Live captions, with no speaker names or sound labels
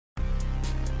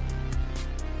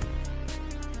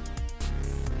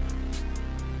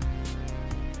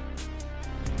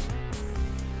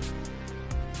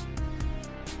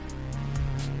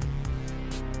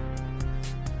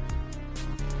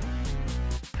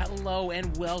Hello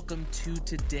and welcome to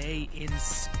Today in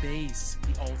Space,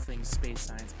 the All Things Space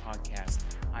Science podcast.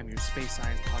 I'm your Space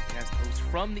Science podcast host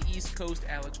from the East Coast,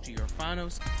 Alex G.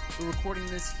 Orfanos. We're recording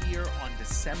this here on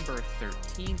December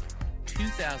 13th,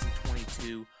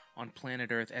 2022 on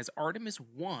planet Earth as Artemis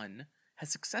 1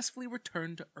 has successfully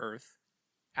returned to Earth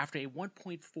after a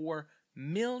 1.4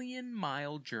 million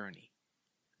mile journey.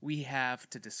 We have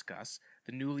to discuss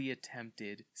the newly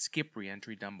attempted skip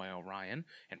reentry done by Orion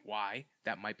and why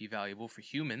that might be valuable for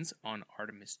humans on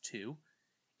Artemis 2,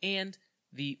 and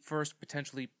the first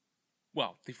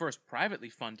privately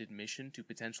funded mission to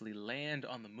potentially land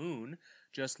on the moon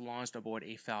just launched aboard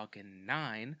a Falcon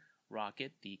 9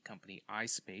 rocket, the company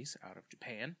iSpace out of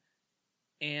Japan.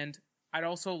 And I'd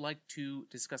also like to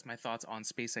discuss my thoughts on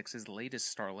SpaceX's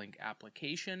latest Starlink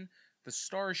application, the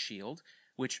Starshield,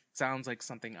 which sounds like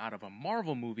something out of a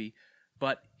Marvel movie,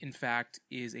 but in fact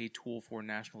is a tool for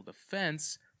national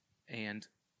defense and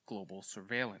global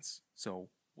surveillance. So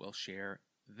we'll share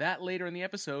that later in the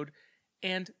episode,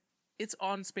 and it's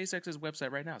on SpaceX's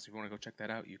website right now, so if you want to go check that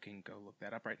out, you can go look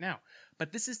that up right now.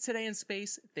 But this is Today in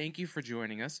Space. Thank you for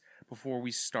joining us. Before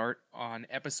we start on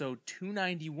episode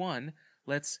 291,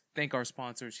 let's thank our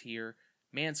sponsors here,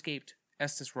 Manscaped,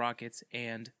 Estes Rockets,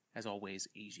 and, as always,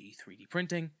 AG3D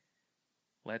Printing.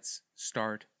 Let's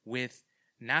start with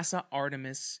NASA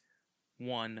Artemis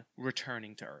 1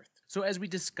 returning to Earth. So as we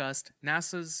discussed,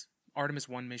 NASA's Artemis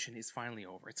 1 mission is finally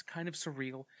over. It's kind of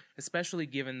surreal, especially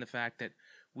given the fact that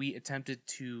we attempted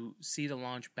to see the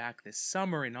launch back this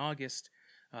summer in August,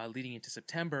 leading into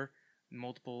September.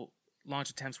 Multiple launch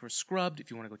attempts were scrubbed.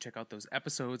 If you want to go check out those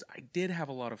episodes, I did have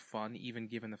a lot of fun, even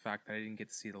given the fact that I didn't get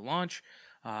to see the launch.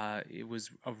 It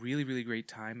was a really, really great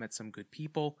time, met some good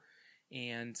people,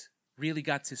 and really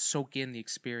got to soak in the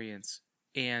experience.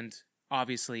 And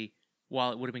obviously,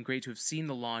 while it would have been great to have seen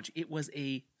the launch, it was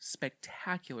a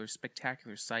spectacular,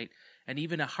 spectacular sight. And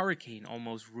even a hurricane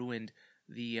almost ruined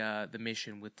the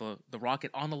mission with the rocket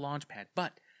on the launch pad.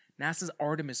 But NASA's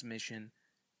Artemis mission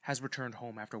has returned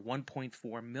home after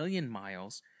 1.4 million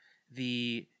miles.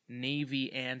 The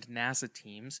Navy and NASA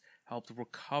teams helped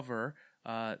recover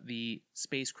the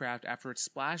spacecraft after it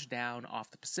splashed down off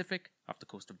the Pacific, off the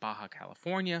coast of Baja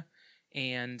California,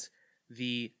 and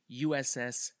the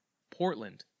USS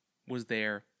Portland was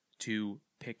there to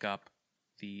pick up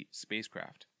the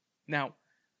spacecraft. Now,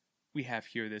 we have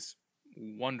here this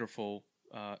wonderful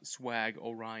swag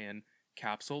Orion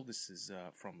capsule. This is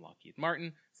from Lockheed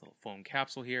Martin. It's a little foam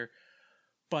capsule here.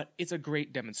 But it's a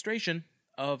great demonstration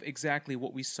of exactly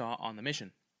what we saw on the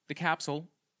mission. The capsule,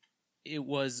 it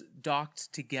was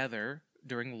docked together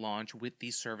during launch with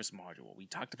the service module. We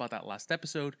talked about that last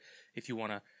episode. If you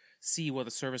want to see what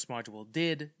the service module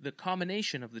did, the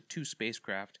combination of the two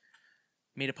spacecraft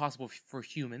made it possible for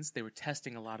humans. They were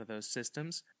testing a lot of those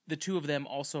systems. The two of them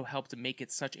also helped make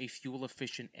it such a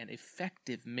fuel-efficient and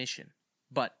effective mission.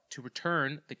 But to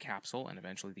return the capsule and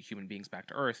eventually the human beings back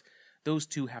to Earth, those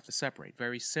two have to separate,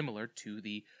 very similar to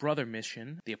the brother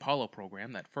mission, the Apollo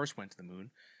program that first went to the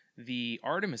moon. The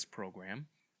Artemis program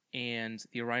and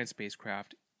the Orion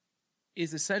spacecraft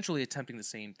is essentially attempting the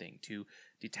same thing, to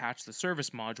detach the service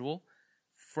module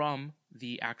from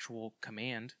the actual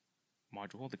command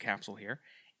module, the capsule here,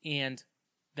 and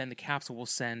then the capsule will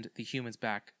send the humans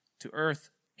back to Earth,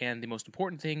 and the most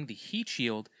important thing, the heat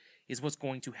shield, is what's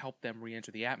going to help them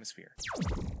re-enter the atmosphere.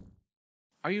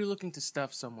 Are you looking to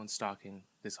stuff someone's stocking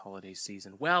this holiday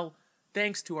season? Well,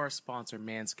 thanks to our sponsor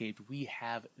Manscaped, we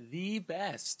have the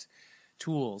best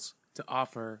tools to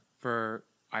offer for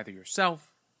either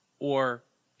yourself or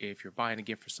if you're buying a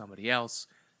gift for somebody else.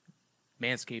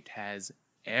 Manscaped has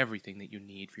everything that you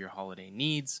need for your holiday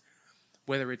needs,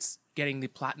 whether it's getting the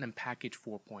Platinum Package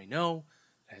 4.0,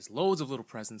 that has loads of little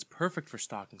presents, perfect for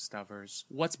stocking stuffers.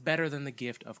 What's better than the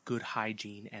gift of good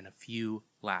hygiene and a few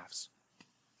laughs?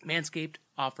 Manscaped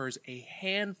offers a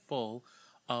handful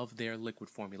of their liquid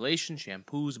formulation,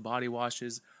 shampoos, body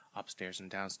washes, upstairs and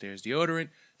downstairs deodorant,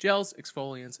 gels,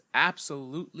 exfoliants,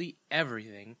 absolutely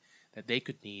everything that they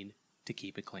could need to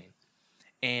keep it clean.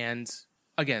 And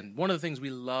again, one of the things we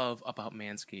love about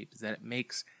Manscaped is that it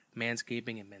makes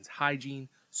manscaping and men's hygiene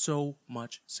so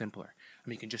much simpler. I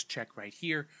mean, you can just check right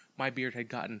here. My beard had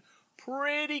gotten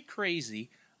pretty crazy.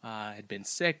 Had been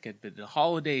sick, had been the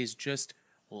holidays, just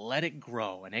let it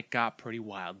grow, and it got pretty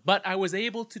wild. But I was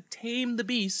able to tame the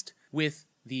beast with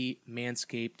the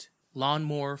Manscaped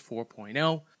Lawnmower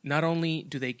 4.0. Not only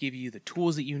do they give you the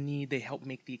tools that you need, they help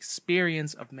make the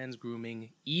experience of men's grooming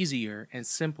easier and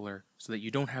simpler so that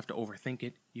you don't have to overthink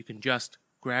it. You can just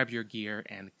grab your gear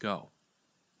and go.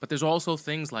 But there's also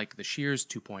things like the Shears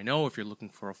 2.0 if you're looking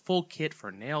for a full kit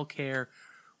for nail care,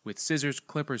 with scissors,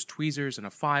 clippers, tweezers, and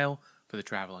a file for the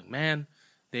traveling man.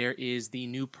 There is the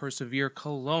new Persevere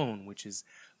cologne, which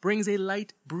brings a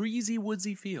light, breezy,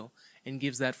 woodsy feel and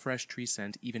gives that fresh tree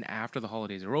scent even after the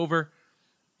holidays are over.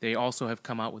 They also have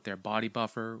come out with their body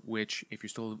buffer, which, if you're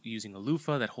still using a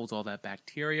loofah that holds all that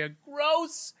bacteria,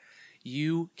 gross,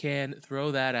 you can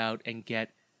throw that out and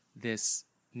get this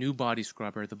new body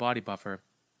scrubber, the body buffer,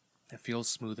 that feels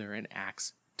smoother and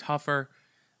acts tougher.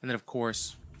 And then, of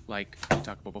course, like we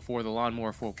talked about before, the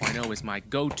Lawnmower 4.0 is my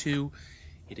go-to.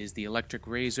 It is the electric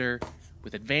razor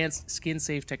with advanced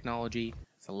skin-safe technology.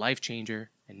 It's a life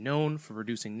changer and known for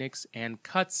reducing nicks and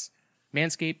cuts.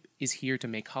 Manscaped is here to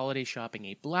make holiday shopping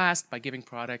a blast by giving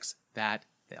products that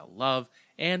they'll love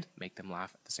and make them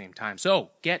laugh at the same time. So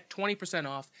get 20%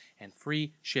 off and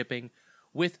free shipping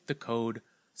with the code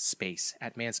SPACE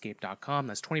at manscaped.com.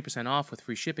 That's 20% off with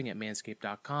free shipping at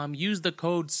manscaped.com. Use the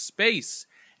code SPACE,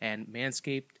 and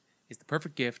Manscaped is the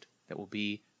perfect gift that will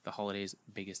be the holidays'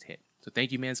 biggest hit. So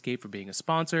thank you, Manscaped, for being a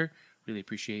sponsor. Really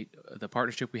appreciate the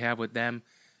partnership we have with them,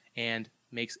 and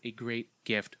makes a great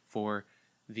gift for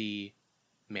the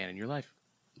man in your life.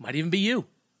 Might even be you.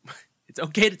 It's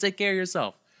okay to take care of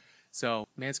yourself. So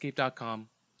manscaped.com,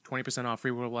 20% off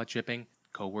free worldwide shipping,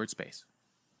 code word SPACE.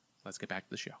 Let's get back to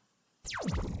the show.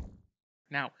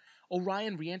 Now,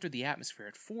 Orion re-entered the atmosphere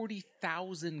at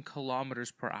 40,000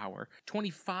 kilometers per hour,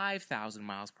 25,000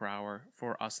 miles per hour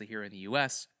for us here in the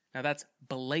US. Now that's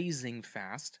blazing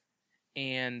fast,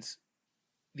 and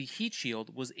the heat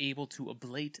shield was able to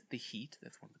ablate the heat.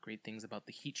 That's one of the great things about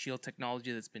the heat shield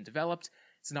technology that's been developed.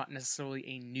 It's not necessarily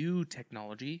a new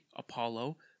technology.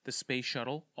 Apollo, the space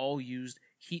shuttle, all used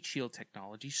heat shield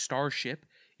technology. Starship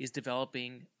is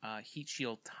developing heat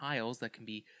shield tiles that can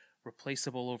be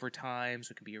replaceable over time,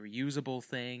 so it can be a reusable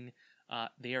thing.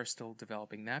 They are still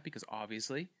developing that because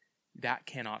obviously that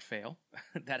cannot fail.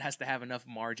 That has to have enough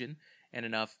margin and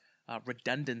enough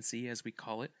redundancy, as we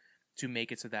call it, to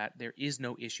make it so that there is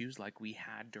no issues like we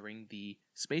had during the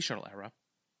space shuttle era.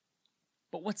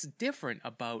 But what's different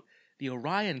about the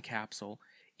Orion capsule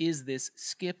is this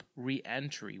skip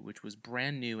re-entry, which was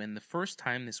brand new and the first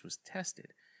time this was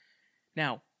tested.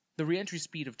 Now, the re-entry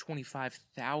speed of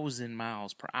 25,000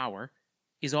 miles per hour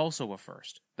is also a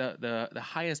first. The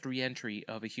highest re-entry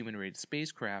of a human-rated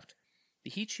spacecraft. The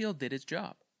heat shield did its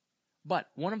job. But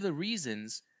one of the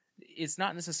reasons, it's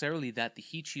not necessarily that the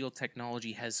heat shield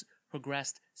technology has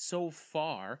progressed so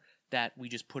far that we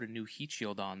just put a new heat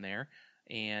shield on there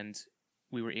and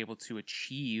we were able to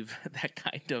achieve that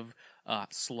kind of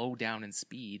slowdown in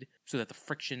speed so that the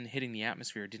friction hitting the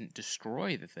atmosphere didn't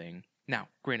destroy the thing. Now,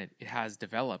 granted, it has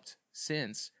developed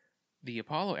since the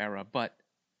Apollo era, but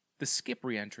the skip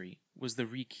reentry was the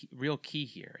real key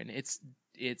here, and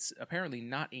it's apparently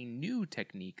not a new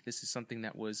technique. This is something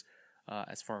that was,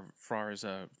 as far as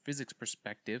a physics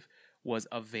perspective, was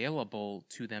available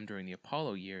to them during the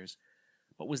Apollo years,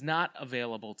 but was not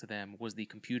available to them was the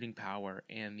computing power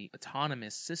and the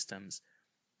autonomous systems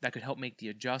that could help make the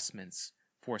adjustments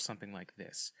for something like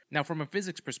this. Now, from a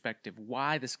physics perspective,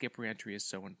 why the skip reentry is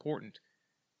so important,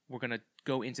 we're going to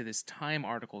go into this Time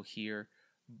article here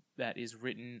that is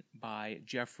written by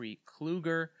Jeffrey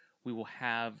Kluger. We will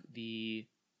have the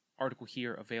article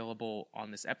here available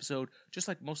on this episode. Just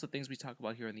like most of the things we talk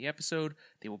about here in the episode,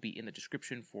 they will be in the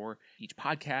description for each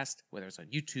podcast, whether it's on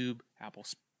YouTube, Apple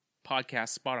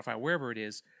Podcasts, Spotify, wherever it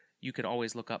is. You can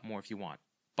always look up more if you want.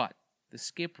 But the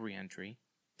skip reentry,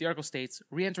 the article states,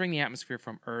 re-entering the atmosphere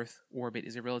from Earth orbit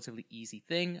is a relatively easy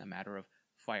thing, a matter of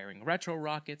firing retro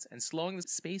rockets and slowing the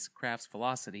spacecraft's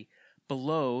velocity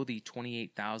below the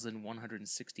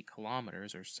 28,160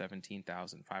 kilometers or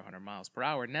 17,500 miles per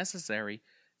hour necessary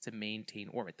to maintain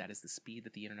orbit. That is the speed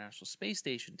that the International Space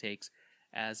Station takes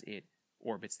as it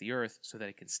orbits the Earth so that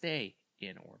it can stay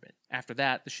in orbit. After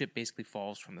that, the ship basically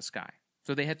falls from the sky.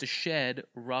 So they had to shed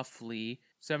roughly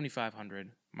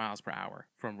 7,500 miles per hour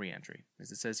from re-entry.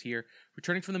 As it says here,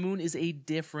 returning from the moon is a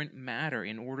different matter.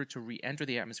 In order to re-enter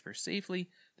the atmosphere safely,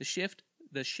 the ship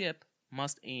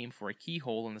must aim for a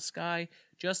keyhole in the sky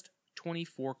just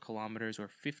 24 kilometers or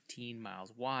 15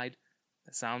 miles wide.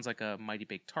 That sounds like a mighty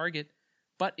big target,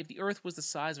 but if the Earth was the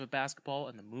size of a basketball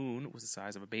and the moon was the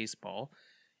size of a baseball,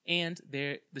 and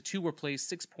the two were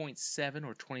placed 6.7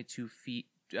 or 22 feet,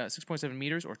 6.7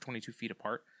 meters or 22 feet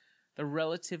apart, the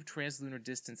relative translunar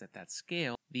distance at that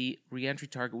scale, the re-entry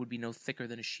target would be no thicker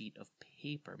than a sheet of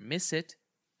paper. Miss it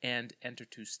and enter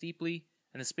too steeply,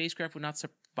 and the spacecraft would not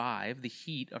survive the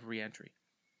heat of re-entry.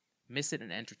 Miss it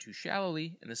and enter too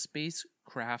shallowly, and the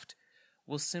spacecraft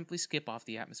will simply skip off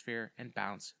the atmosphere and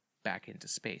bounce back into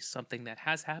space, something that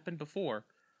has happened before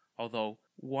although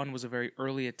one was a very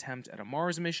early attempt at a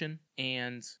Mars mission,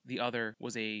 and the other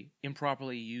was a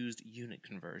improperly used unit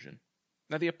conversion.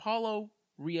 Now, the Apollo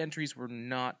re-entries were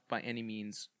not by any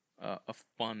means a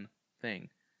fun thing.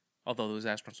 Although those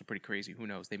astronauts were pretty crazy, who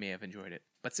knows, they may have enjoyed it.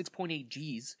 But 6.8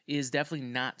 Gs is definitely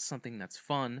not something that's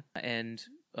fun, and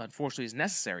unfortunately is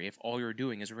necessary if all you're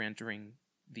doing is re-entering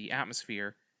the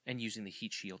atmosphere and using the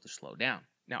heat shield to slow down.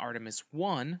 Now, Artemis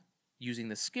 1, using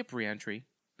the skip re-entry,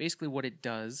 basically what it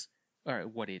does, or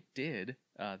what it did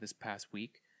this past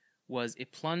week, was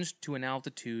it plunged to an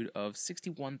altitude of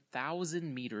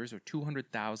 61,000 meters, or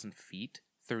 200,000 feet,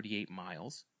 38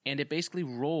 miles, and it basically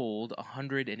rolled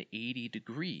 180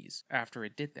 degrees after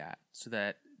it did that, so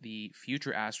that the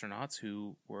future astronauts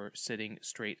who were sitting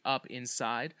straight up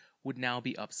inside would now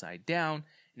be upside down,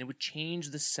 and it would change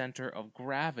the center of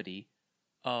gravity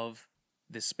of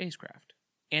this spacecraft.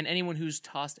 And anyone who's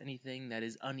tossed anything that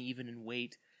is uneven in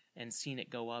weight and seen it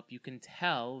go up, you can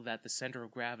tell that the center of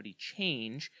gravity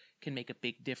change can make a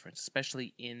big difference,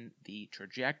 especially in the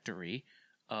trajectory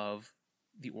of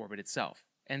the orbit itself.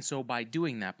 And so by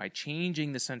doing that, by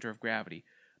changing the center of gravity,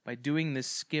 by doing this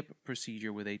skip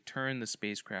procedure where they turn the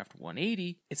spacecraft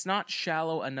 180, it's not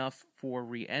shallow enough for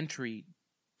re-entry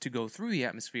to go through the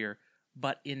atmosphere,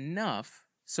 but enough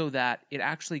so that it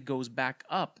actually goes back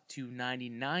up to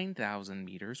 99,000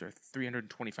 meters, or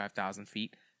 325,000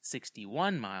 feet,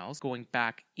 61 miles, going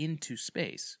back into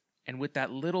space. And with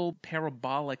that little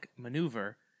parabolic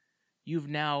maneuver, you've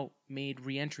now made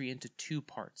re-entry into two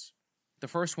parts. The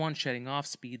first one shedding off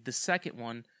speed, the second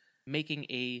one making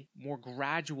a more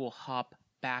gradual hop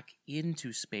back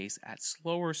into space at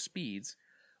slower speeds,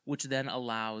 which then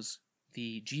allows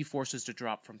the G-forces to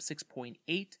drop from 6.8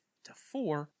 to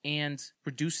 4 and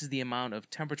reduces the amount of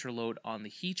temperature load on the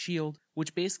heat shield,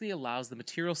 which basically allows the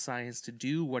material science to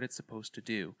do what it's supposed to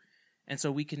do. And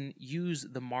so we can use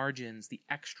the margins, the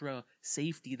extra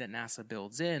safety that NASA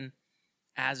builds in,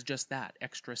 as just that,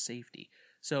 extra safety.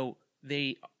 So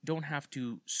they don't have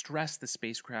to stress the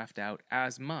spacecraft out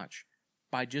as much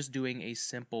by just doing a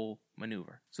simple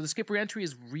maneuver. So the skip reentry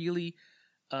is really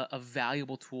a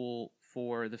valuable tool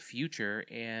for the future,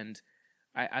 and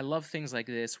I love things like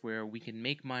this where we can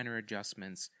make minor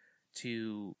adjustments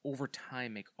to, over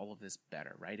time, make all of this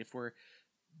better, right? If we're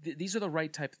these are the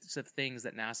right types of things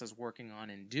that NASA's working on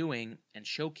and doing and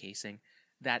showcasing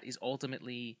that is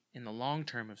ultimately, in the long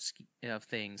term of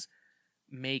things,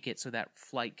 make it so that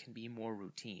flight can be more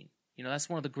routine. You know, that's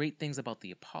one of the great things about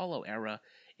the Apollo era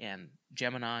and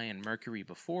Gemini and Mercury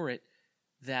before it,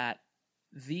 that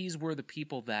these were the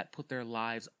people that put their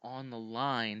lives on the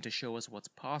line to show us what's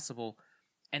possible.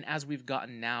 And as we've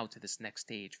gotten now to this next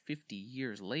stage, 50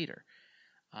 years later,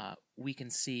 we can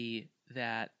see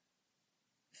that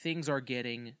things are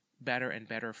getting better and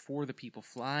better for the people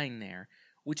flying there,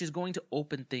 which is going to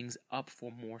open things up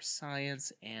for more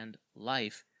science and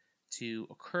life to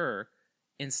occur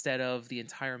instead of the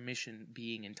entire mission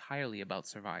being entirely about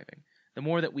surviving. The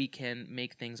more that we can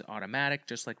make things automatic,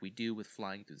 just like we do with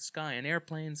flying through the sky in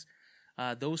airplanes,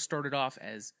 those started off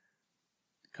as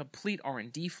complete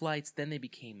R&D flights, then they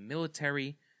became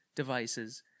military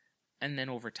devices, and then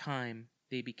over time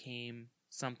they became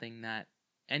something that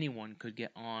anyone could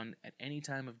get on at any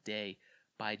time of day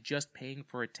by just paying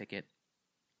for a ticket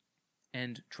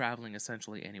and traveling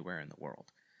essentially anywhere in the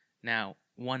world. Now,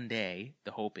 one day,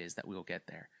 the hope is that we'll get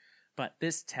there. But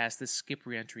this test, this skip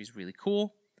reentry, is really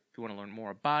cool. If you want to learn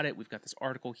more about it, we've got this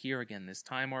article here. Again, this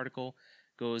Time article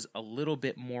goes a little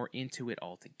bit more into it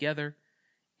altogether.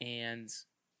 And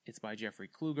it's by Jeffrey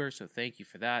Kluger, so thank you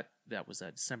for that. That was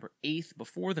December 8th,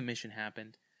 before the mission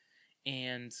happened.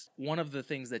 And one of the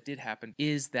things that did happen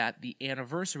is that the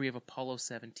anniversary of Apollo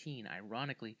 17,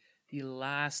 ironically, the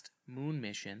last moon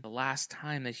mission, the last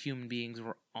time that human beings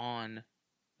were on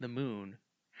the moon,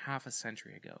 half a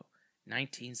century ago,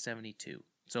 1972.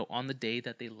 So on the day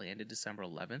that they landed, December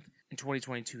 11th, in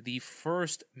 2022, the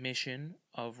first mission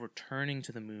of returning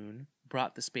to the moon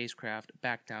brought the spacecraft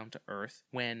back down to Earth,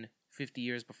 when 50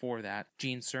 years before that,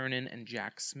 Gene Cernan and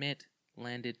Jack Schmitt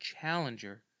landed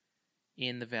Challenger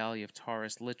in the Valley of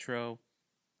Taurus Littrow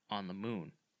on the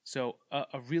moon. So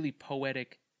a really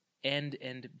poetic end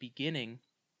and beginning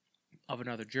of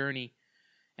another journey.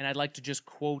 And I'd like to just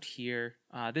quote here,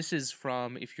 this is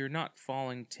from, if you're not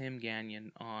following Tim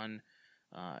Gagnon on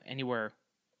anywhere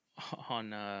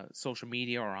on social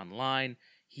media or online,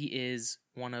 he is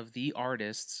one of the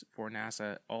artists for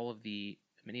NASA.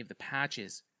 Many of the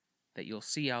patches that you'll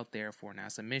see out there for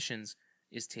NASA missions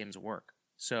is Tim's work.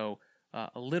 So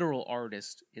a literal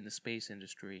artist in the space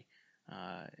industry,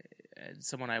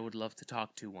 someone I would love to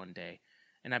talk to one day.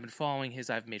 and I've been following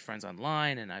I've made friends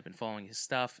online, and I've been following his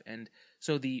stuff, and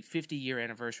so the 50-year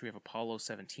anniversary of Apollo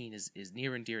 17 is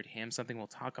near and dear to him, something we'll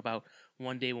talk about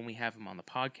one day when we have him on the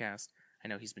podcast. I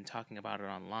know he's been talking about it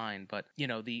online, but,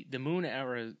 the moon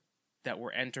era that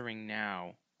we're entering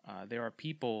now, there are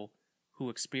people who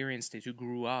experienced it, who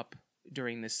grew up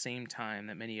during this same time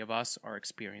that many of us are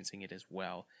experiencing it as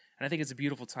well. And I think it's a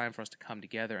beautiful time for us to come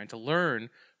together and to learn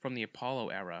from the Apollo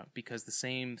era, because the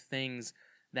same things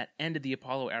that ended the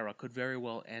Apollo era could very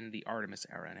well end the Artemis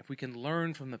era. And if we can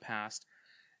learn from the past,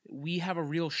 we have a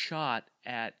real shot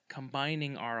at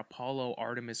combining our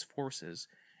Apollo-Artemis forces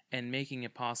and making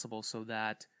it possible so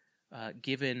that,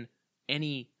 given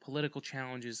any political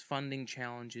challenges, funding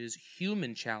challenges,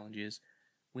 human challenges,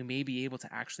 we may be able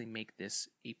to actually make this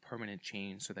a permanent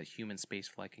change so that human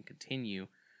spaceflight can continue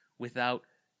without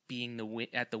being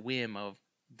at the whim of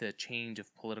the change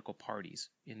of political parties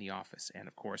in the office and,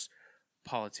 of course,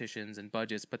 politicians and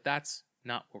budgets. But that's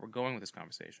not where we're going with this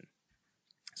conversation.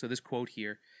 So this quote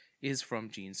here is from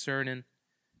Gene Cernan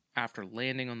after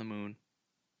landing on the moon.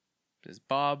 It says,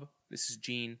 "Bob, this is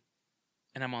Gene,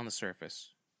 and I'm on the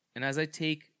surface. And as I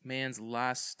take man's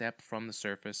last step from the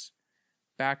surface,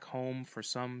 back home for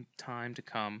some time to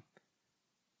come,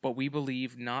 but we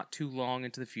believe not too long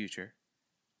into the future,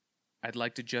 I'd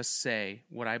like to just say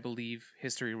what I believe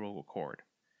history will record,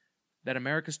 that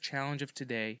America's challenge of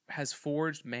today has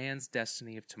forged man's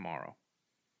destiny of tomorrow.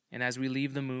 And as we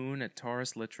leave the moon at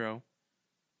Taurus Littrow,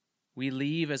 we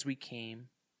leave as we came,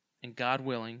 and God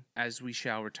willing, as we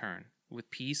shall return, with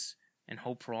peace and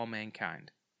hope for all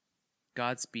mankind.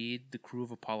 Godspeed, the crew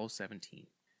of Apollo 17.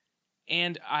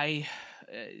 And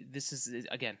this is,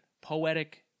 again,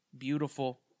 poetic,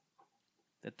 beautiful,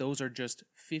 that those are just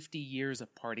 50 years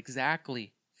apart,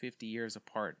 exactly 50 years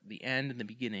apart, the end and the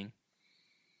beginning,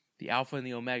 the alpha and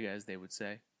the omega, as they would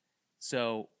say.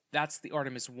 So that's the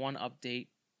Artemis 1 update.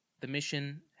 The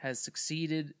mission has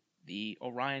succeeded. The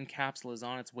Orion capsule is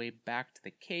on its way back to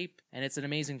the Cape, and it's an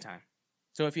amazing time.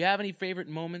 So if you have any favorite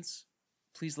moments,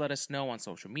 please let us know on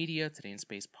social media, Today in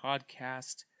Space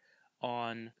Podcast,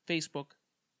 on Facebook.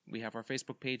 We have our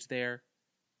Facebook page there,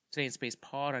 Today in Space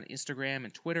Pod on Instagram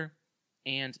and Twitter,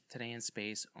 and Today in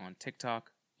Space on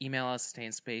TikTok. Email us,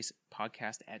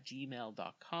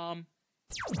 todayinspacepodcast@gmail.com.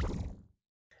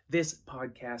 This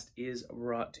podcast is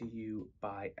brought to you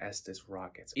by Estes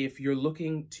Rockets. If you're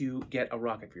looking to get a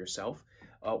rocket for yourself,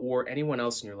 or anyone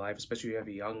else in your life, especially if you have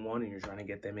a young one and you're trying to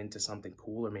get them into something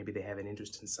cool, or maybe they have an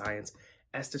interest in science,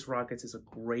 Estes Rockets is a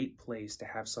great place to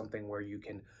have something where you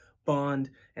can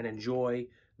bond and enjoy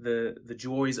the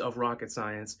joys of rocket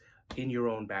science in your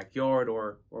own backyard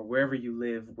or wherever you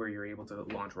live where you're able to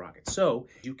launch rockets. So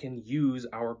you can use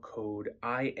our code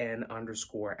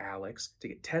IN_Alex to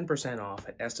get 10% off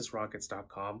at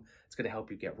EstesRockets.com. It's going to help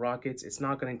you get rockets. It's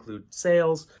not going to include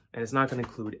sales and it's not going to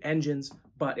include engines,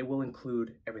 but it will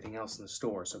include everything else in the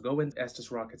store. So go into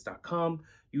EstesRockets.com,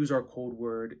 use our code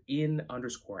word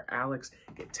IN_Alex,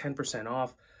 get 10%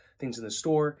 off things in the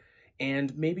store.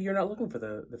 And maybe you're not looking for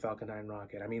the Falcon 9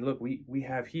 rocket. I mean, look, we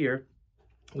have here,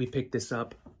 we picked this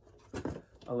up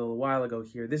a little while ago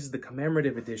here. This is the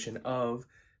commemorative edition of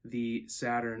the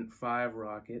Saturn V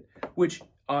rocket, which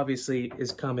obviously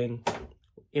is coming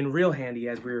in real handy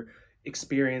as we're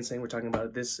talking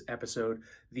about this episode,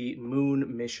 the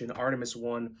moon mission, Artemis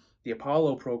 1. The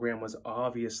Apollo program was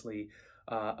obviously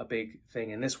a big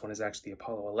thing, and this one is actually the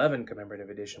Apollo 11 commemorative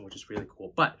edition, which is really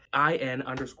cool. But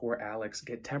IN_Alex,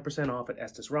 get 10% off at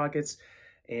Estes Rockets,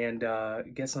 and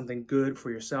get something good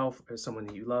for yourself or someone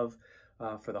that you love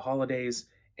for the holidays.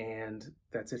 And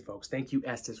that's it, folks. Thank you,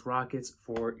 Estes Rockets,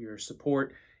 for your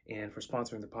support and for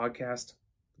sponsoring the podcast.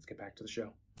 Let's get back to the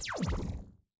show.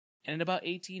 And in about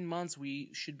 18 months,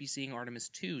 we should be seeing Artemis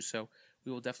 2, so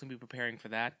we will definitely be preparing for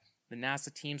that. The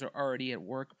NASA teams are already at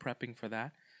work prepping for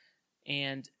that.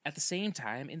 And at the same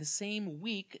time, in the same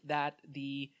week that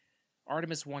the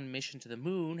Artemis 1 mission to the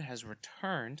moon has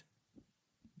returned,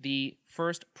 the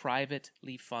first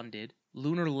privately funded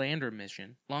lunar lander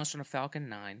mission launched on a Falcon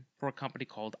 9 for a company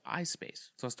called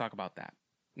iSpace. So let's talk about that.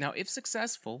 Now, if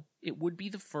successful, it would be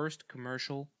the first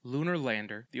commercial lunar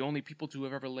lander. The only people to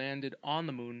have ever landed on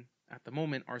the moon at the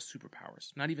moment are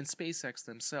superpowers. Not even SpaceX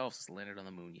themselves has landed on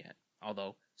the moon yet.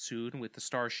 Although, soon with the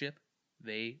Starship,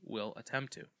 they will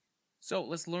attempt to. So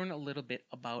let's learn a little bit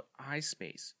about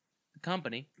iSpace. The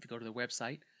company, if you go to their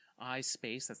website,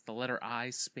 iSpace, that's the letter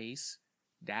I, space,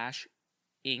 dash,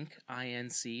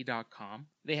 inc.com.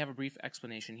 They have a brief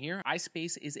explanation here.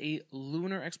 iSpace is a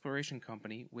lunar exploration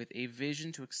company with a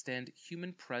vision to extend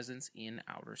human presence in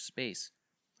outer space.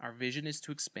 Our vision is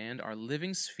to expand our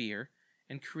living sphere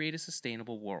and create a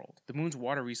sustainable world. The moon's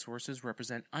water resources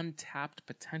represent untapped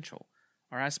potential.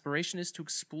 Our aspiration is to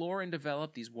explore and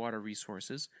develop these water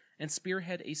resources and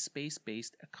spearhead a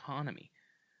space-based economy.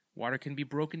 Water can be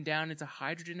broken down into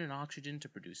hydrogen and oxygen to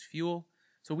produce fuel,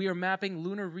 so we are mapping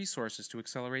lunar resources to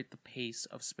accelerate the pace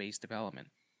of space development.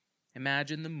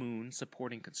 Imagine the moon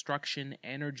supporting construction,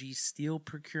 energy, steel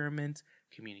procurement,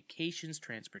 communications,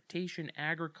 transportation,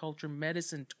 agriculture,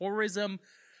 medicine, tourism.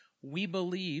 We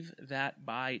believe that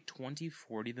by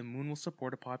 2040, the moon will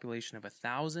support a population of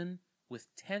 1,000 with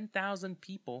 10,000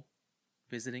 people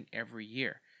visiting every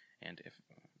year. And if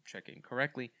I'm checking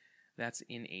correctly, that's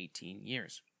in 18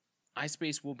 years.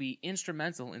 iSpace will be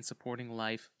instrumental in supporting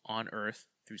life on Earth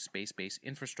through space-based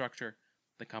infrastructure,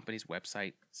 the company's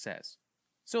website says.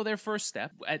 So their first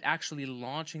step at actually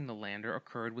launching the lander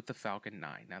occurred with the Falcon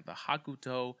 9. Now, the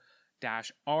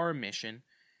hakuto-r mission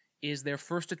is their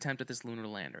first attempt at this lunar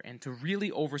lander. And to really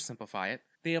oversimplify it,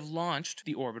 they have launched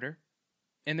the orbiter,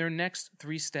 and their next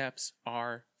 3 steps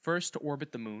are first to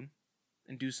orbit the moon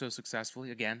and do so successfully.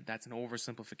 Again, that's an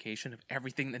oversimplification of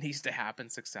everything that needs to happen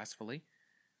successfully.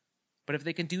 But if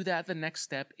they can do that, the next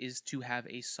step is to have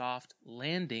a soft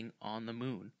landing on the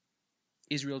moon.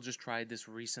 Israel just tried this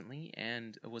recently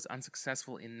and was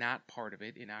unsuccessful in that part of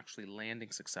it, in actually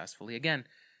landing successfully. Again,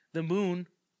 the moon,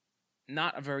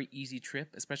 not a very easy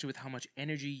trip, especially with how much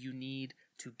energy you need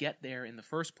to get there in the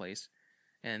first place.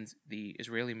 And the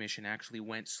Israeli mission actually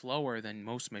went slower than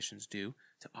most missions do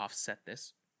to offset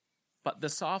this. But the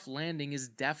soft landing is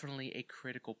definitely a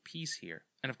critical piece here.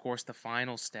 And of course, the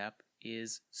final step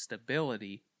is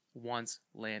stability once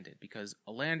landed, because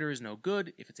a lander is no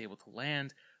good if it's able to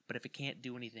land, but if it can't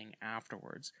do anything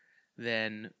afterwards,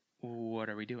 then what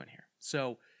are we doing here?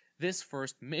 So this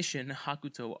first mission,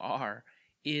 hakuto-r,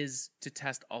 is to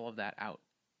test all of that out.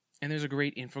 And there's a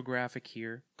great infographic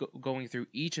here going through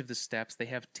each of the steps. They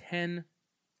have 10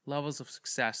 levels of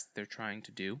success that they're trying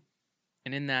to do.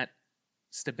 And in that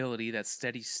stability, that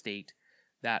steady state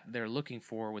that they're looking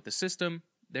for with the system,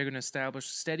 they're going to establish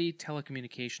steady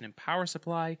telecommunication and power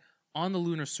supply on the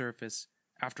lunar surface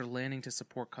after landing to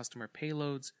support customer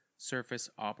payloads, surface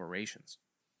operations.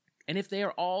 And if they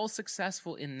are all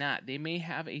successful in that, they may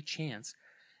have a chance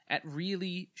at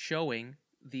really showing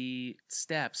the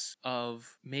steps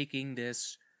of making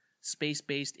this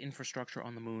space-based infrastructure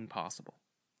on the moon possible.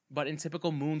 But in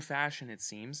typical moon fashion, it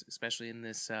seems, especially in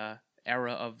this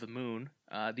era of the moon,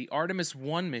 the Artemis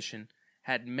 1 mission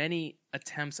had many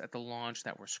attempts at the launch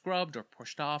that were scrubbed or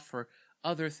pushed off for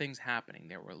other things happening.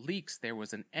 There were leaks, there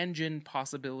was an engine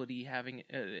possibility, having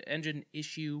engine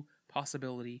issue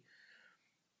possibility,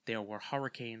 there were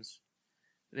hurricanes.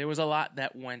 There was a lot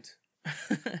that went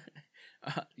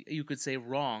you could say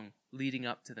wrong leading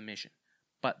up to the mission,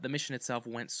 but the mission itself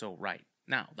went so right.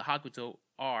 Now, the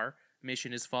hakuto-r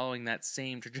mission is following that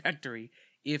same trajectory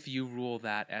if you rule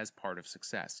that as part of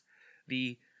success.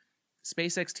 The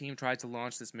SpaceX team tried to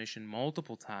launch this mission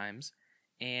multiple times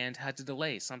and had to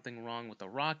delay. Something wrong with the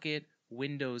rocket,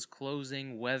 windows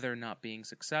closing, weather not being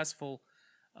successful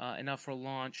enough for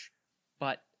launch.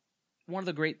 But one of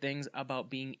the great things about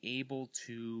being able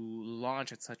to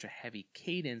launch at such a heavy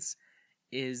cadence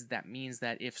is that means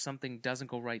that if something doesn't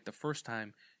go right the first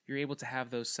time, you're able to have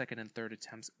those second and third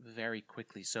attempts very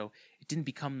quickly. So it didn't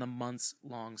become the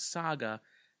months-long saga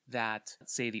that,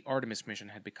 say, the Artemis mission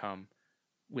had become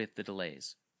with the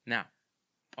delays. Now,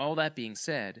 all that being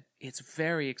said, it's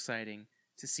very exciting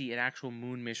to see an actual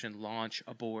moon mission launch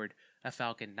aboard a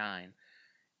Falcon 9.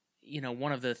 You know,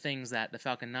 one of the things that the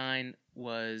Falcon 9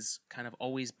 was kind of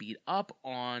always beat up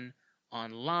on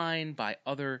online by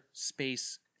other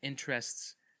space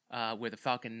interests, where the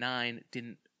Falcon 9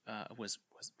 was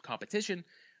competition,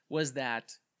 was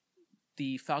that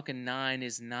the Falcon 9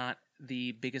 is not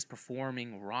the biggest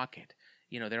performing rocket.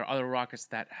 You know, there are other rockets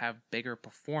that have bigger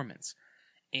performance.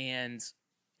 And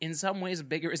in some ways,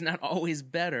 bigger is not always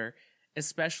better,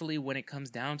 especially when it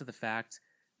comes down to the fact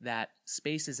that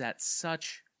space is at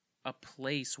such a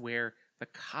place where the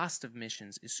cost of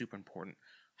missions is super important.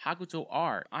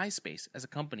 hakuto-r, iSpace, as a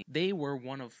company, they were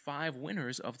one of 5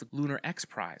 winners of the Lunar X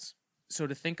Prize. So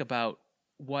to think about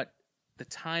what the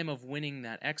time of winning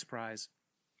that X Prize,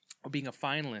 or being a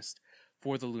finalist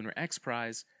for the Lunar X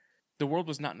Prize, the world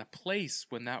was not in a place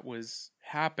when that was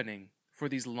happening for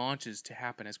these launches to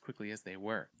happen as quickly as they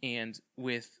were. And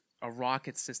with a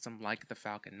rocket system like the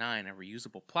Falcon 9, a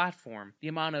reusable platform, the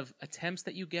amount of attempts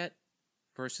that you get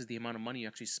versus the amount of money you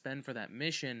actually spend for that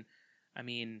mission, I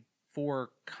mean, for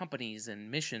companies and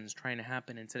missions trying to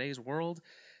happen in today's world,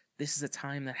 this is a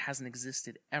time that hasn't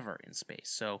existed ever in space.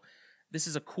 So This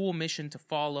is a cool mission to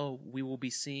follow. We will be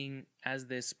seeing as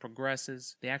this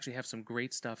progresses. They actually have some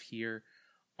great stuff here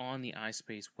on the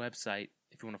iSpace website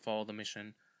if you want to follow the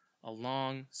mission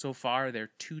along. So far,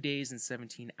 they're 2 days and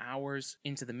 17 hours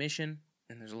into the mission,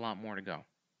 and there's a lot more to go.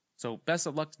 So best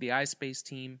of luck to the iSpace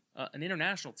team, an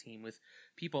international team with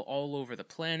people all over the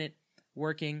planet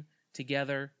working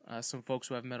together, some folks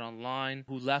who I've met online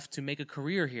who left to make a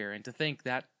career here, and to think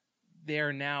that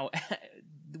they're now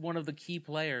one of the key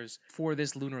players for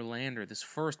this lunar lander, this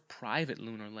first private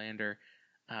lunar lander,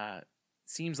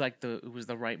 seems like it was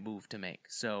the right move to make.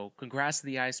 So congrats to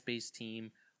the iSpace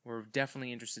team. We're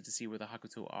definitely interested to see where the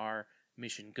hakuto-r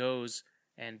mission goes,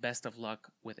 and best of luck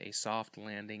with a soft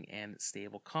landing and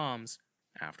stable comms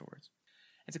afterwards.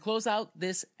 And to close out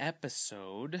this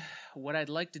episode, what I'd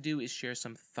like to do is share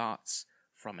some thoughts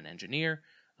from an engineer,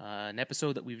 an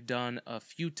episode that we've done a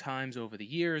few times over the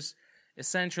years,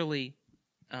 essentially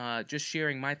just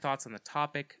sharing my thoughts on the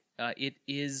topic.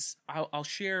 I'll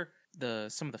share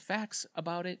some of the facts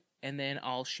about it, and then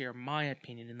I'll share my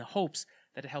opinion in the hopes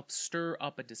that it helps stir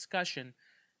up a discussion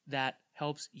that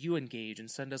helps you engage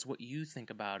and send us what you think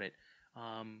about it.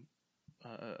 A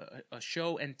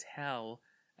show and tell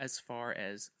as far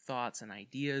as thoughts and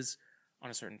ideas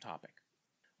on a certain topic.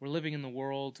 We're living in the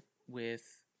world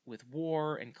with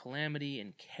war and calamity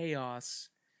and chaos,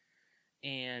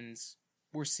 and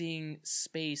we're seeing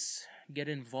space get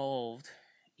involved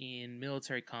in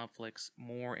military conflicts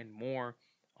more and more,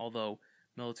 although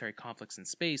military conflicts in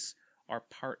space are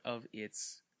part of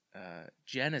its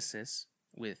genesis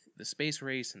with the space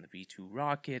race and the V2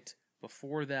 rocket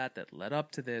before that led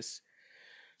up to this.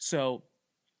 So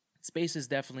space is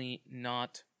definitely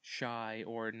not shy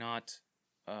or not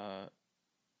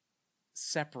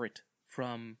separate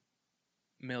from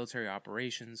military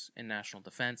operations and national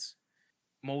defense.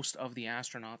 Most of the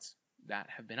astronauts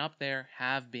that have been up there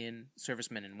have been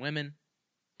servicemen and women,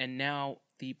 and now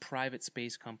the private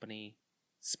space company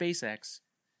SpaceX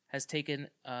has taken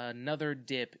another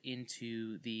dip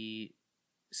into the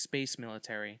space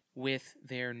military with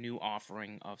their new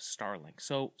offering of Starlink.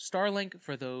 So Starlink,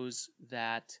 for those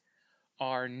that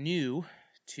are new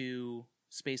to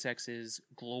SpaceX's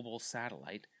global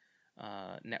satellite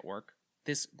network,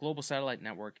 this global satellite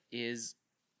network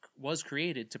was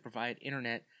created to provide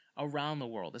internet around the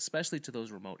world, especially to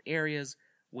those remote areas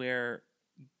where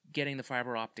getting the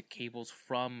fiber optic cables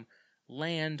from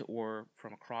land or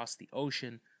from across the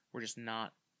ocean were just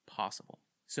not possible.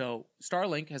 So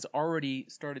Starlink has already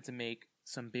started to make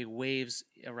some big waves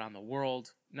around the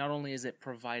world. Not only is it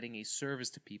providing a service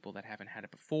to people that haven't had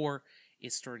it before,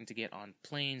 it's starting to get on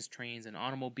planes, trains, and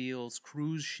automobiles,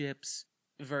 cruise ships.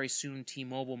 Very soon,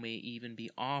 T-Mobile may even be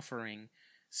offering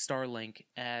Starlink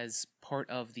as part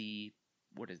of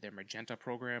their Magenta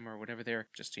program or whatever they're,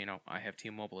 just so you know, I have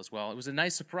T-Mobile as well. It was a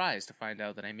nice surprise to find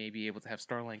out that I may be able to have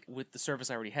Starlink with the service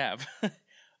I already have.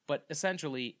 But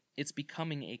essentially, it's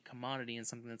becoming a commodity and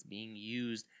something that's being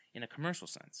used in a commercial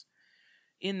sense.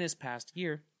 In this past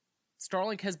year,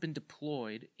 Starlink has been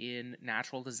deployed in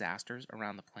natural disasters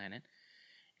around the planet,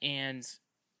 and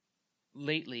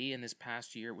lately, in this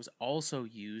past year, it was also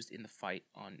used in the fight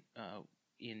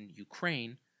in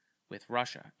Ukraine with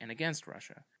Russia and against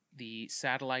Russia. The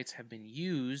satellites have been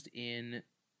used in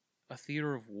a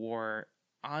theater of war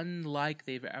unlike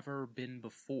they've ever been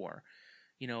before.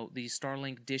 You know, these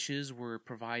Starlink dishes were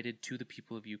provided to the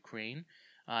people of Ukraine.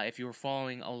 If you were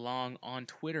following along on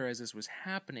Twitter as this was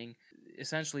happening,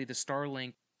 essentially the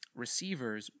Starlink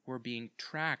receivers were being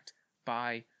tracked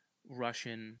by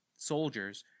Russian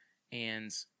soldiers,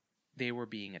 and they were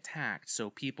being attacked. So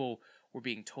people were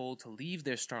being told to leave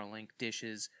their Starlink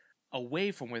dishes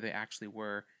away from where they actually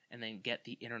were, and then get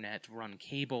the internet, run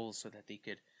cables so that they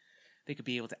could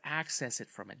be able to access it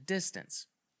from a distance.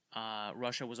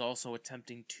 Russia was also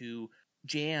attempting to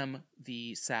jam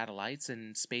the satellites,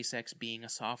 and SpaceX, being a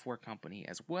software company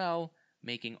as well,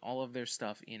 making all of their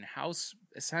stuff in-house,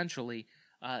 essentially,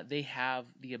 they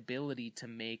have the ability to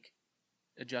make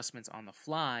adjustments on the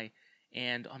fly.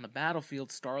 And on the battlefield,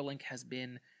 Starlink has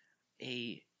been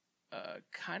a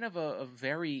kind of a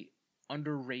very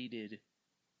underrated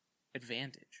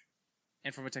advantage.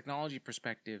 And from a technology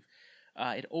perspective,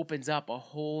 it opens up a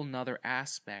whole nother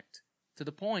aspect, to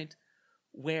the point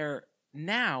where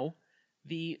now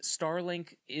the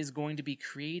Starlink is going to be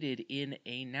created in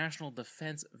a national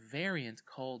defense variant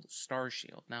called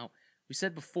Starshield. Now, we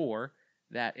said before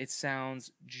that it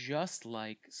sounds just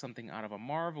like something out of a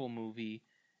Marvel movie,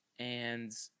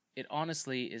 and it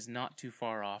honestly is not too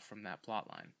far off from that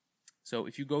plotline. So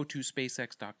if you go to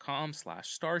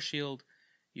spacex.com/Starshield,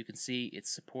 you can see it's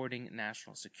supporting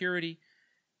national security.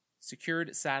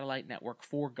 secured satellite network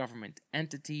for government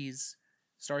entities.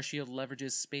 Starshield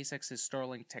leverages SpaceX's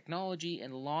Starlink technology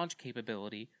and launch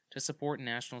capability to support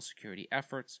national security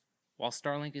efforts. While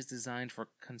Starlink is designed for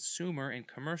consumer and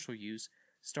commercial use,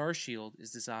 Starshield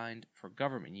is designed for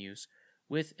government use,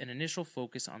 with an initial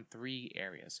focus on 3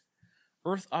 areas.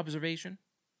 Earth observation.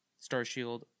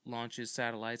 Starshield launches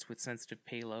satellites with sensitive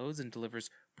payloads and delivers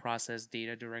processed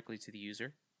data directly to the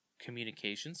user.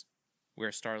 Communications, where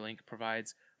Starlink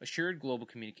provides assured global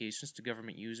communications to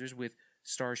government users with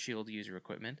Starshield user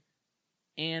equipment.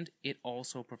 And it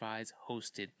also provides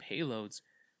hosted payloads,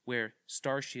 where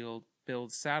Starshield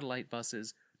builds satellite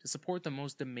buses to support the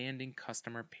most demanding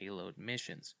customer payload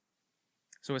missions.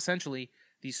 So essentially,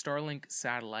 the Starlink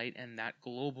satellite and that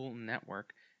global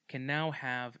network can now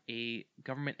have a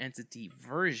government entity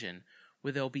version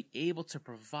where they'll be able to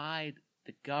provide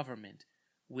the government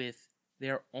with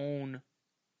their own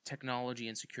technology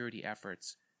and security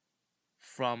efforts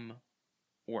from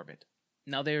orbit.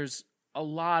 Now, there's a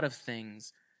lot of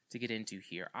things to get into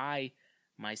here. I,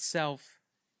 myself,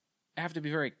 have to be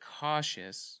very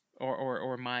cautious,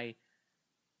 or my,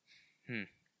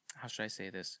 how should I say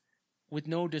this? With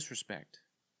no disrespect,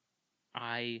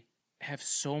 I have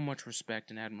so much respect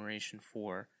and admiration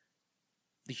for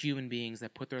the human beings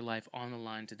that put their life on the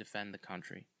line to defend the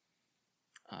country.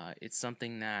 It's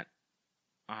something that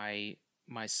I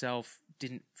myself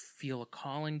didn't feel a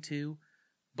calling to,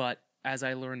 but as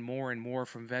I learn more and more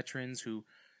from veterans who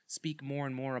speak more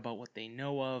and more about what they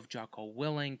know of, Jocko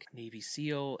Willink, Navy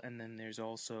SEAL, and then there's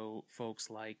also folks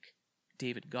like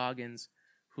David Goggins,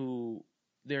 who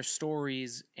their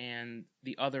stories and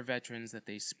the other veterans that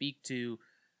they speak to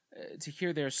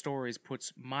hear their stories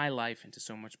puts my life into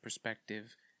so much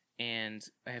perspective, and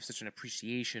I have such an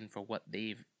appreciation for what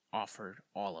they've offered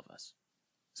all of us,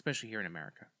 especially here in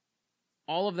America.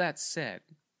 All of that said,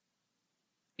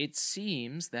 it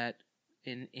seems that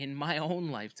in my own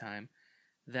lifetime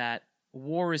that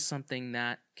war is something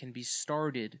that can be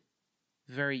started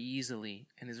very easily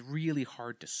and is really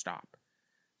hard to stop.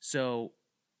 So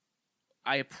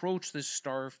I approach this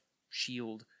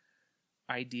Starshield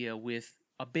idea with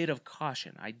a bit of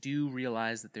caution. I do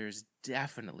realize that there's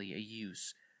definitely a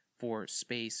use for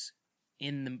space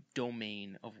in the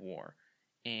domain of war,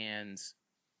 and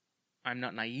I'm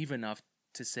not naive enough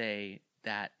to say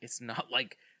that it's not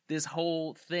like this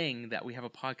whole thing that we have a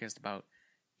podcast about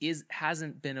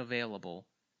hasn't been available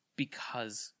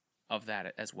because of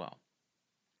that as well.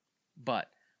 But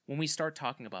when we start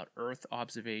talking about Earth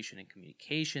observation and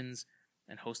communications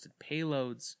and hosted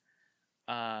payloads,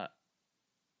 I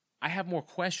have more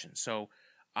questions. So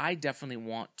I definitely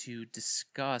want to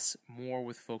discuss more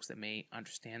with folks that may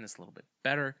understand this a little bit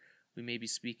better. We may be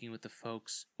speaking with the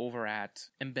folks over at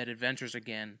Embedded Ventures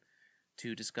again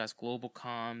to discuss global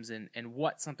comms and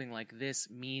what something like this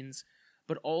means,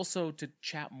 but also to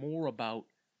chat more about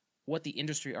what the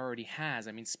industry already has.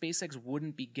 I mean, SpaceX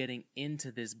wouldn't be getting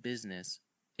into this business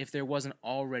if there wasn't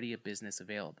already a business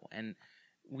available. And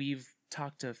we've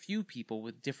talked to a few people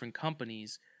with different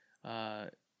companies and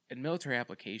military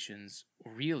applications,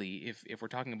 really, if we're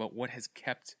talking about what has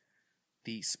kept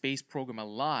the space program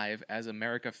alive as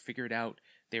America figured out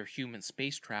their human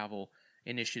space travel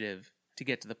initiative to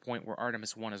get to the point where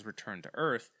Artemis 1 has returned to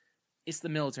Earth, it's the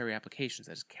military applications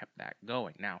that has kept that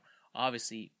going. Now,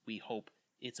 obviously, we hope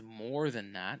it's more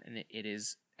than that, and it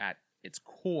is at its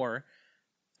core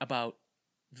about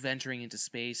venturing into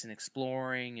space and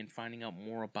exploring and finding out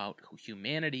more about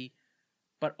humanity,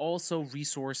 but also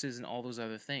resources and all those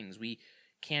other things. We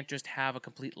can't just have a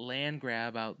complete land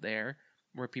grab out there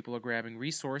where people are grabbing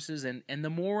resources, and the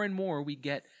more and more we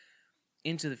get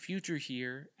into the future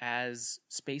here as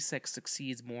SpaceX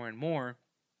succeeds more and more,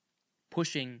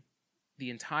 pushing the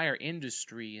entire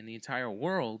industry and the entire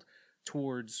world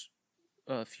towards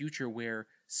a future where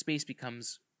space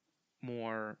becomes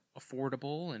more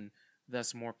affordable and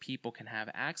thus more people can have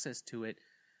access to it.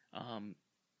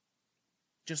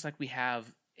 Just like we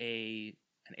have an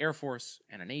Air Force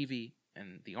and a Navy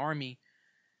and the Army,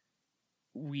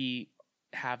 we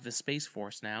have the Space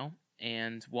Force now.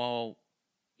 And while,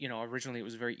 originally it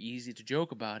was very easy to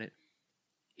joke about it,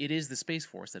 it is the Space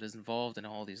Force that is involved in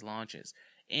all these launches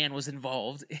and was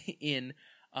involved in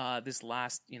this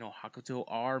last,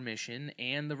 hakuto-r mission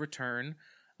and the return.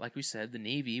 Like we said, the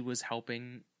Navy was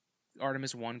helping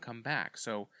Artemis 1 come back.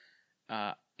 So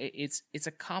it's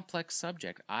a complex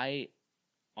subject. I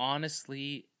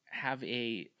honestly have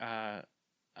a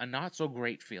not so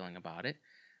great feeling about it.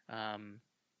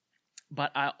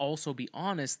 But I'll also be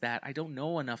honest that I don't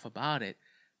know enough about it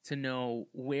to know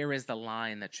where is the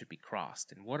line that should be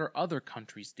crossed and what are other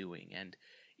countries doing, and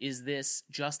is this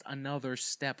just another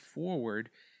step forward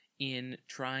in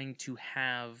trying to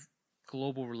have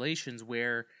global relations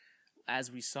where,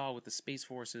 as we saw with the Space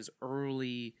Force's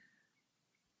early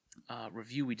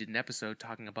review, we did an episode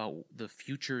talking about the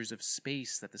futures of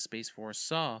space that the Space Force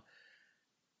saw.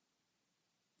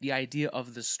 The idea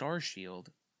of the Starshield,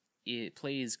 it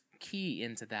plays key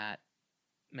into that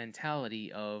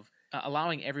mentality of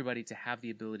allowing everybody to have the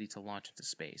ability to launch into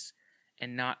space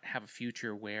and not have a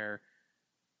future where,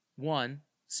 one,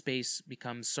 space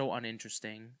becomes so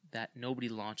uninteresting that nobody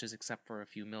launches except for a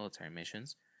few military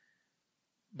missions,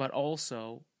 but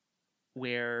also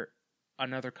where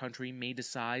another country may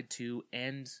decide to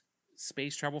end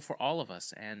space travel for all of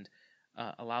us and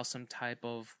allow some type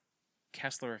of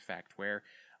Kessler effect where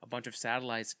a bunch of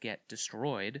satellites get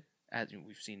destroyed, as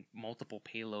we've seen multiple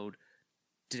payload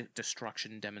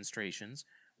destruction demonstrations,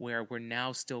 where we're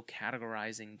now still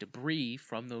categorizing debris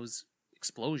from those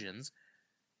explosions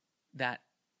that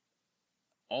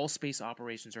all space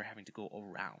operations are having to go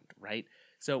around, right?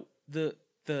 So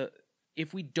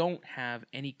if we don't have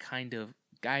any kind of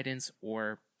guidance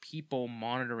or people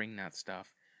monitoring that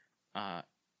stuff,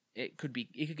 it could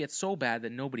get so bad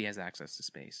that nobody has access to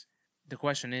space. The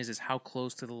question is how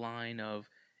close to the line of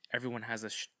everyone has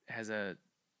a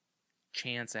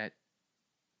chance at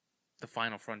the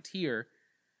final frontier,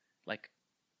 like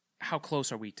how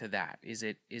close are we to that? Is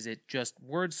it just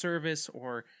word service,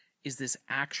 or is this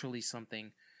actually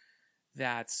something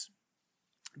that's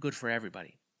good for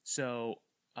everybody? So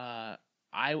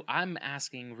I'm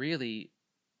asking really,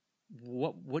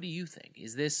 what do you think?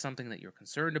 Is this something that you're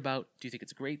concerned about? Do you think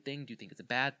it's a great thing? Do you think it's a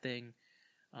bad thing?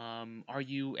 Are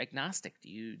you agnostic? Do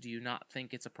you not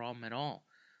think it's a problem at all?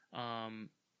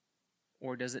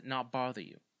 Or does it not bother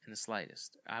you in the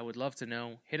slightest? I would love to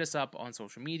know. Hit us up on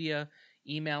social media.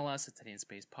 Email us at Today in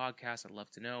Space Podcast. I'd love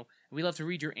to know. We love to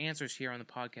read your answers here on the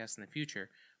podcast in the future.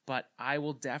 But I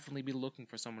will definitely be looking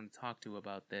for someone to talk to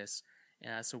about this,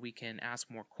 so we can ask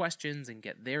more questions and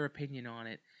get their opinion on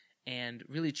it and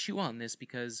really chew on this,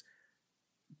 because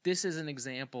this is an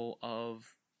example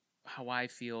of how I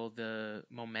feel the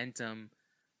momentum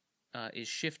is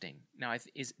shifting. Now,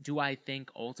 do I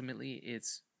think ultimately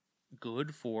it's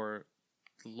good for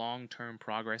long-term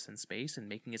progress in space and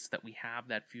making it so that we have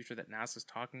that future that NASA's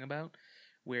talking about,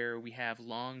 where we have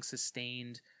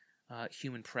long-sustained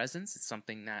human presence? It's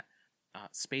something that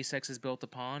SpaceX is built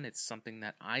upon. It's something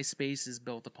that iSpace is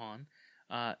built upon.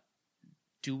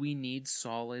 Do we need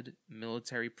solid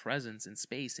military presence in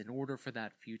space in order for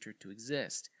that future to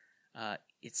exist?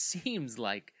 It seems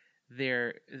like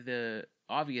the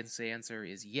obvious answer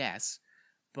is yes,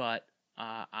 but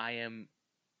I am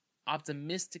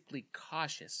optimistically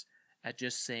cautious at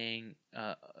just saying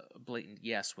a blatant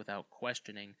yes without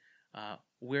questioning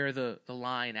where the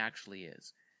line actually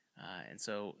is. And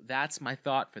so that's my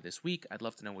thought for this week. I'd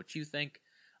love to know what you think.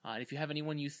 If you have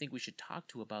anyone you think we should talk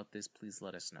to about this, please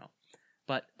let us know.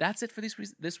 But that's it for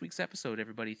this week's episode,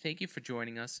 everybody. Thank you for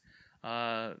joining us.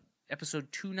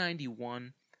 Episode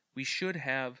 291. We should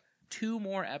have 2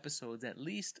 more episodes at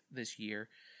least this year,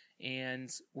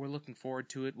 and we're looking forward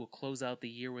to it. We'll close out the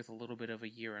year with a little bit of a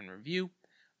year in review.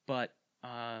 But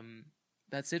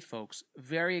that's it, folks.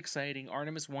 Very exciting.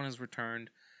 Artemis 1 has returned.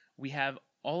 We have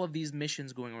all of these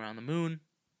missions going around the moon,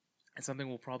 and something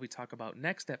we'll probably talk about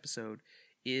next episode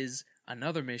is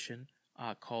another mission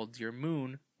called Dear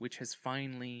Moon, which has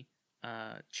finally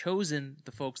chosen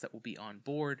the folks that will be on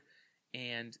board,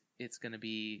 and it's going to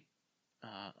be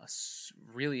a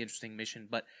really interesting mission.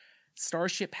 But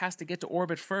Starship has to get to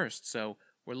orbit first, so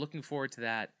we're looking forward to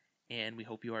that, and we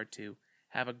hope you are too.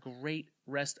 Have a great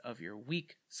rest of your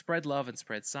week. Spread love and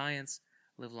spread science.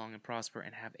 Live long and prosper,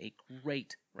 and have a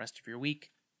great rest of your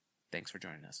week. Thanks for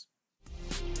joining us.